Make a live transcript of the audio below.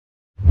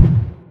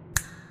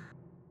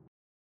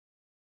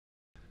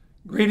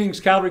Greetings,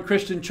 Calvary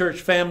Christian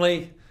Church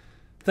family.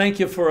 Thank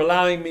you for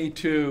allowing me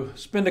to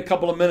spend a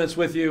couple of minutes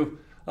with you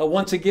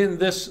once again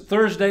this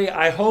Thursday.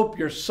 I hope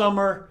your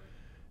summer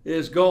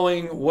is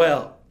going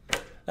well,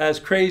 as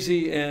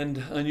crazy and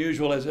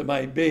unusual as it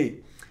might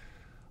be.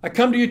 I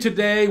come to you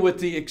today with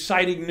the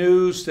exciting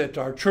news that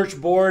our church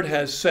board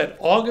has set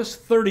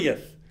August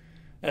 30th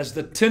as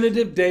the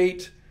tentative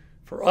date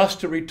for us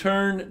to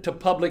return to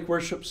public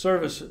worship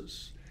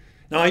services.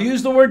 Now, I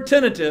use the word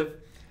tentative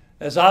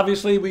as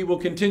obviously we will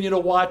continue to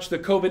watch the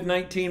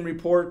COVID-19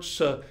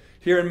 reports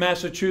here in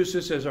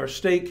Massachusetts as our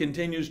state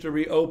continues to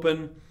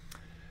reopen.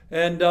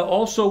 And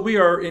also we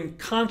are in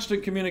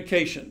constant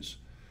communications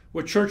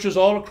with churches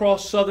all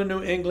across southern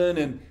New England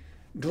and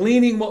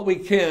gleaning what we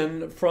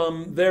can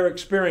from their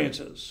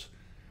experiences.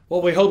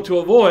 What we hope to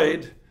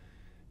avoid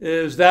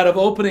is that of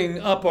opening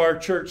up our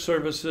church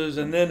services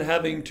and then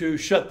having to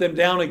shut them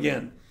down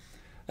again,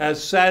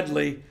 as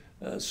sadly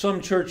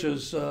some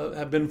churches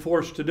have been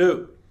forced to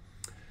do.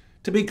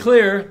 To be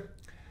clear,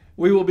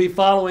 we will be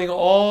following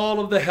all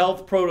of the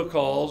health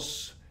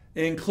protocols,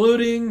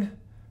 including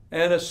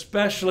and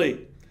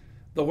especially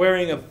the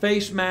wearing of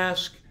face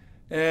masks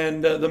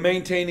and the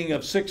maintaining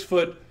of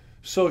 6-foot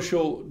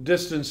social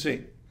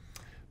distancing.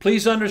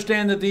 Please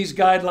understand that these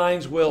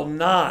guidelines will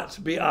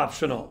not be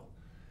optional,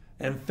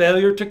 and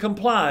failure to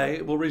comply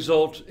will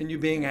result in you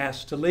being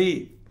asked to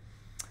leave.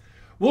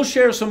 We'll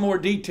share some more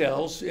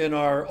details in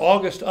our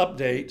August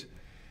update,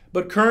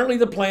 but currently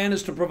the plan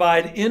is to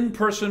provide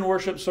in-person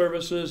worship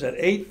services at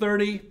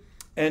 8:30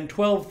 and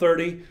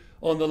 12:30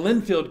 on the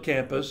Lynnfield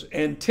campus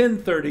and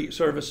 10:30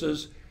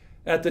 services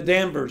at the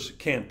Danvers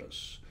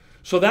campus.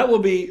 So that will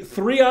be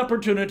 3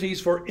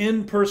 opportunities for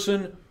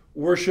in-person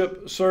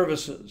worship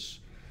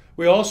services.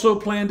 We also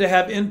plan to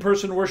have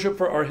in-person worship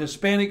for our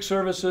Hispanic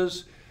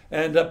services,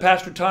 and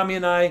Pastor Tommy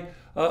and I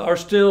are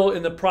still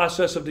in the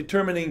process of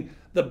determining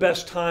the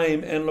best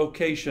time and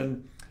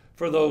location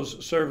for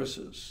those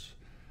services.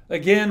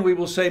 Again, we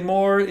will say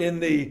more in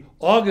the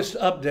August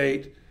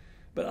update,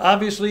 but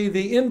obviously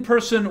the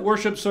in-person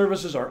worship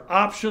services are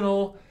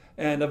optional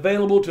and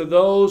available to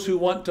those who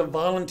want to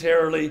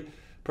voluntarily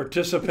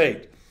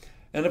participate.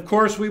 And of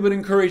course, we would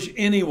encourage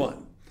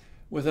anyone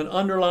with an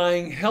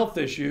underlying health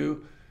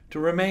issue to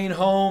remain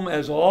home,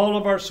 as all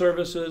of our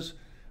services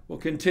will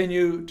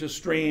continue to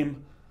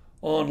stream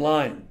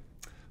online.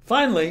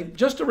 Finally,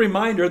 just a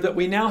reminder that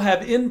we now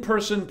have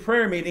in-person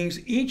prayer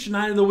meetings each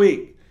night of the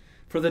week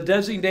for the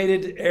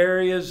designated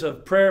areas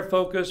of prayer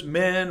focus: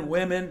 men,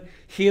 women,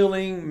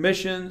 healing,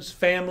 missions,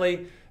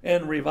 family,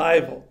 and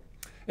revival.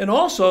 And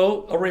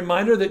also a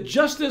reminder that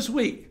just this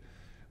week,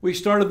 we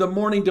started the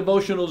morning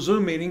devotional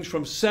Zoom meetings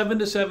from 7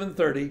 to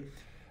 7:30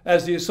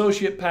 as the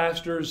associate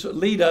pastors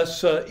lead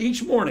us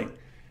each morning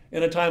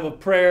in a time of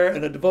prayer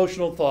and a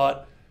devotional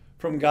thought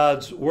from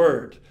God's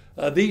Word.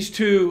 These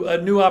 2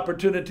 new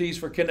opportunities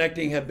for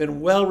connecting have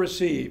been well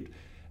received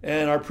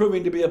and are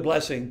proving to be a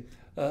blessing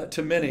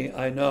to many,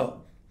 I know.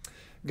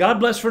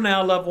 God bless for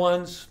now, loved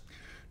ones.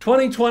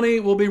 2020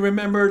 will be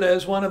remembered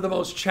as one of the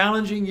most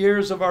challenging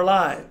years of our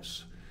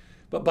lives.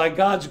 But by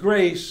God's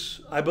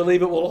grace, I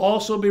believe it will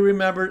also be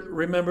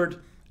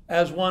remembered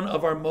as one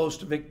of our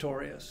most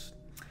victorious.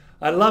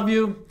 I love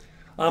you.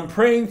 I'm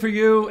praying for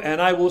you,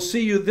 and I will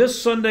see you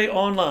this Sunday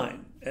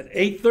online at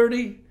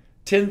 8:30,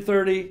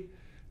 10:30,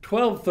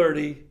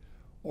 12:30,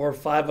 or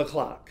 5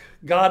 o'clock.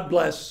 God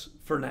bless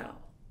for now.